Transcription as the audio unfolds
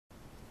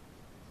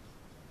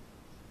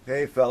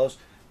Hey fellas,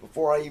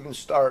 before I even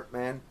start,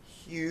 man,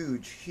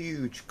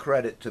 huge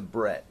credit to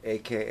Brett,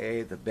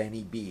 aka the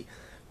Benny B.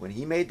 When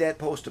he made that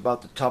post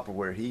about the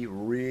Tupperware, he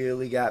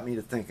really got me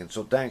to thinking.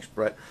 So thanks,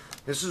 Brett.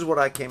 This is what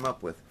I came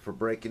up with for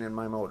breaking in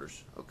my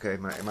motors, okay,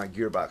 my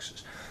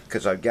gearboxes,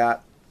 because I've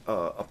got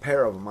a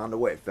pair of them on the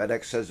way.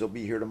 FedEx says they'll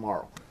be here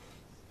tomorrow.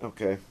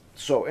 Okay.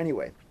 So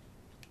anyway,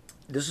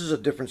 this is a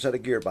different set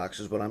of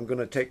gearboxes, but I'm going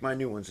to take my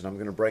new ones and I'm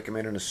going to break them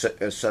in a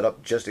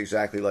setup just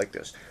exactly like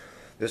this.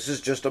 This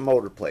is just a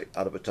motor plate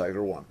out of a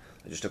Tiger 1.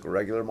 I just took a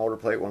regular motor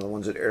plate, one of the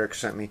ones that Eric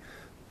sent me.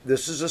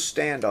 This is a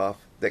standoff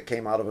that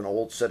came out of an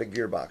old set of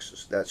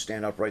gearboxes. That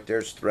standoff right there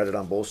is threaded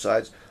on both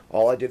sides.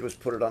 All I did was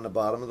put it on the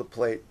bottom of the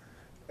plate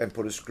and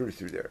put a screw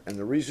through there. And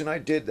the reason I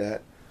did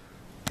that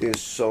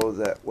is so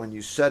that when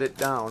you set it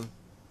down,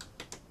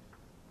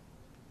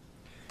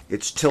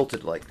 it's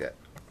tilted like that.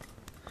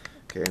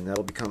 Okay, and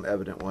that'll become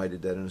evident why I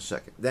did that in a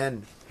second.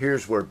 Then,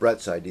 here's where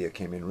Brett's idea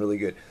came in really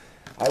good.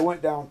 I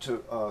went down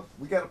to,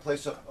 we got a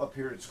place up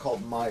here, it's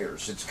called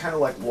Myers. It's kind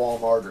of like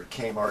Walmart or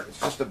Kmart. It's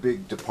just a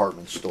big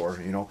department store,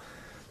 you know.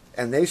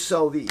 And they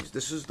sell these.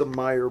 This is the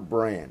Meyer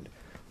brand.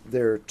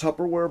 They're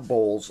Tupperware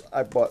bowls.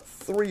 I bought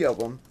 3 of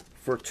them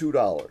for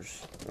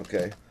 $2,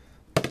 okay?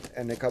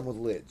 And they come with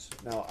lids.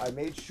 Now, I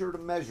made sure to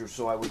measure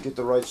so I would get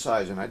the right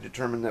size, and I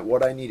determined that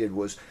what I needed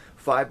was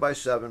 5 by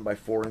 7 by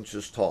 4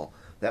 inches tall.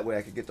 That way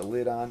I could get the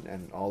lid on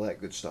and all that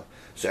good stuff.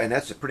 So, and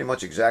that's pretty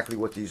much exactly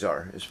what these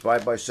are. It's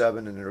 5 by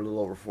 7 and they're a little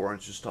over 4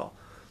 inches tall.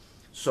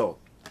 So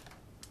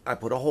I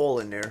put a hole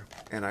in there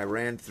and I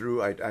ran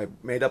through, I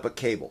made up a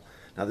cable.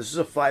 Now this is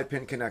a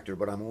 5-pin connector,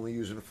 but I'm only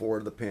using 4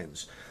 of the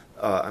pins.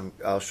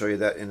 I'll show you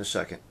that in a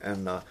second.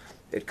 And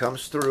it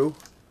comes through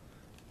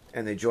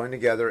and they join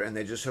together and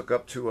they just hook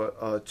up to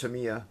a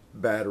Tamiya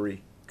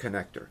battery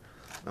connector.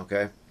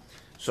 Okay?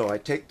 So I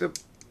take the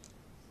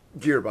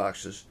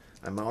gearboxes,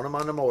 I mount them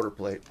on the motor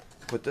plate,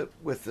 with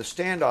the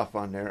standoff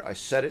on there, I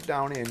set it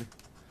down in,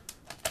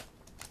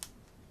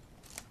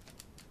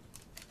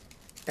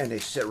 and they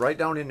sit right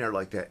down in there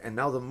like that. And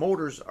now the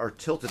motors are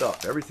tilted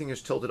up. Everything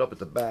is tilted up at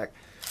the back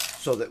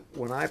so that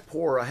when I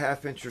pour a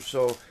 1/2 inch or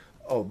so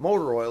of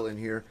motor oil in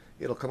here,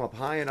 it'll come up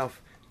high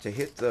enough to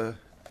hit the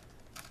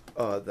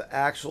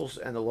axles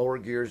and the lower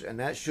gears, and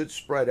that should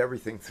spread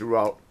everything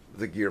throughout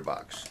the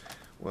gearbox.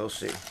 We'll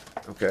see.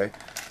 Okay,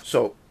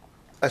 so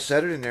I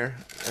set it in there,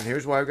 and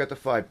here's why I've got the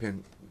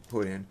 5-pin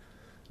put in.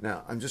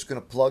 Now, I'm just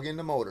going to plug in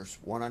the motors,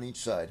 one on each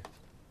side.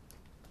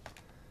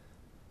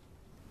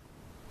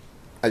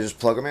 I just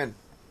plug them in.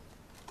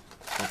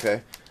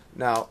 Okay?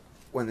 Now,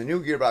 when the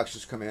new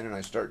gearboxes come in and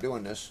I start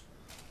doing this,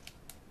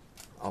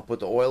 I'll put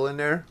the oil in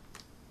there.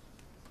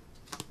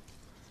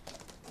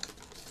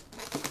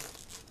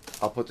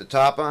 I'll put the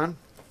top on.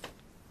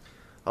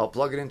 I'll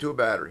plug it into a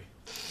battery.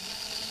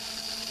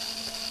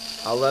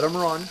 I'll let them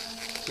run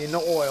in the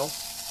oil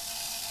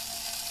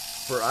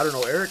for, I don't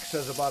know, Eric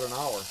says about an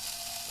hour.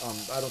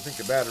 I don't think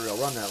the battery will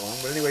run that long,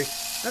 but anyway,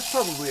 that's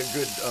probably a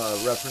good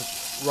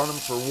reference. Run them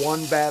for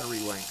 1 battery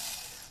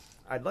length.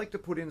 I'd like to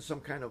put in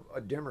some kind of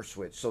a dimmer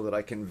switch so that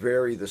I can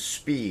vary the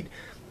speed.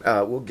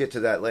 We'll get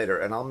to that later,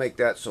 and I'll make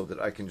that so that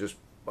I can just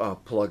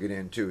plug it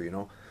in too, you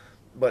know.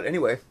 But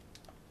anyway,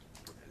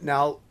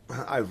 now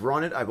I've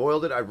run it, I've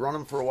oiled it, I've run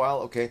them for a while.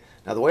 Okay,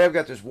 now the way I've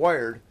got this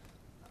wired,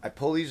 I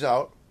pull these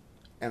out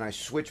and I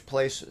switch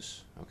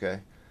places.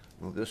 Okay,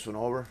 move this one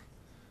over,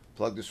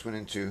 plug this one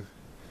into,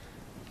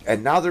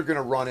 and now they're going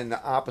to run in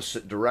the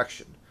opposite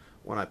direction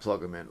when I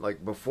plug them in.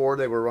 Like before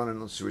they were running,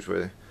 let's see which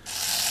way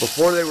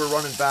before they were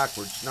running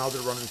backwards, now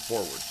they're running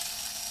forwards.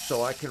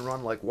 So I can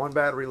run like 1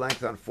 battery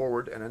length on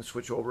forward and then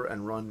switch over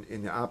and run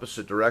in the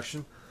opposite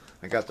direction.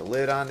 I got the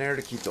lid on there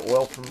to keep the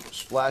oil from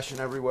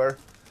splashing everywhere.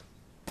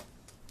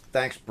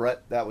 Thanks,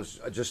 Brett. That was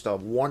just a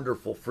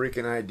wonderful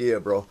freaking idea,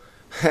 bro.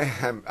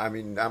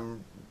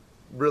 I'm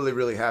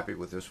really happy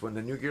with this. When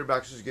the new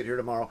gearboxes get here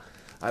tomorrow,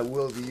 I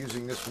will be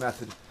using this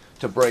method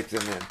to break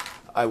them in.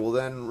 I will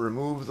then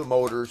remove the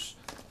motors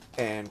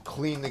and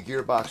clean the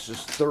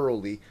gearboxes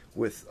thoroughly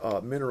with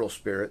mineral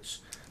spirits,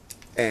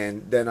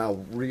 and then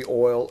I'll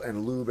re-oil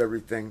and lube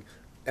everything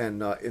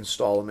and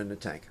install them in the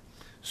tank.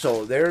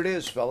 So there it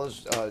is,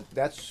 fellas.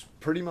 That's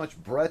pretty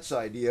much Brett's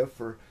idea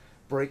for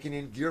breaking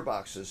in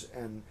gearboxes,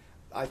 and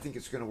I think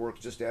it's going to work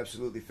just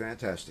absolutely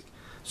fantastic.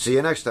 See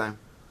you next time.